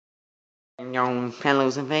young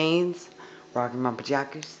fellows and fans, rocking my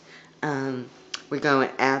pajamas. We're going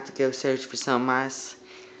out to go search for some mice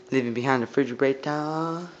living behind the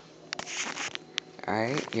refrigerator.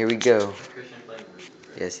 Alright, here we go.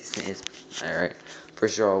 Yes, he is. Alright,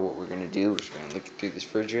 first of all, what we're gonna do is we're gonna look through this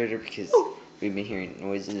refrigerator because we've been hearing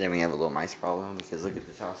noises and we have a little mice problem because look at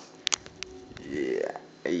this house. Yeah.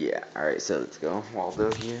 Alright, so let's go.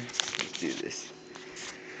 Waldo here. Let's do this.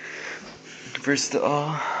 First of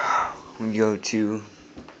all, we go to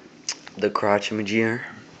the crotch imager.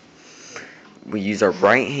 We use our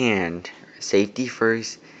right hand. Safety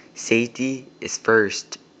first. Safety is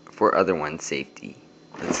first for other one's safety.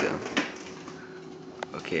 Let's go.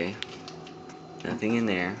 Okay. Nothing in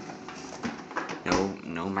there.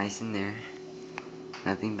 No mice in there.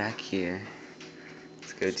 Nothing back here.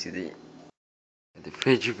 Let's go to the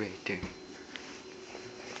refrigerator.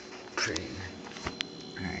 Pretty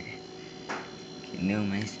nice. Alright. Okay, no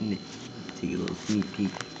mice in there. Take a little sneak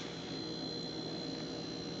peek.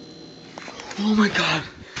 Oh my god.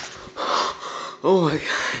 Oh my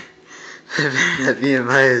god. That being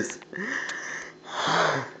mice.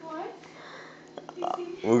 What?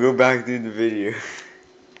 We'll go back through the video.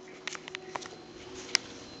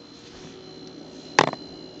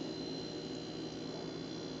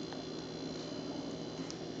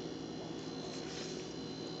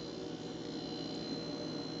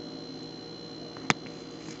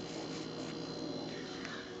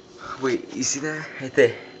 Wait, you see that? Right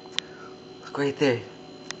there. Look right there.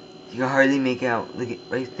 You can hardly make out. Look at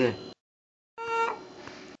right there.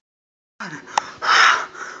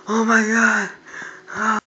 Oh my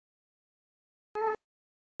god.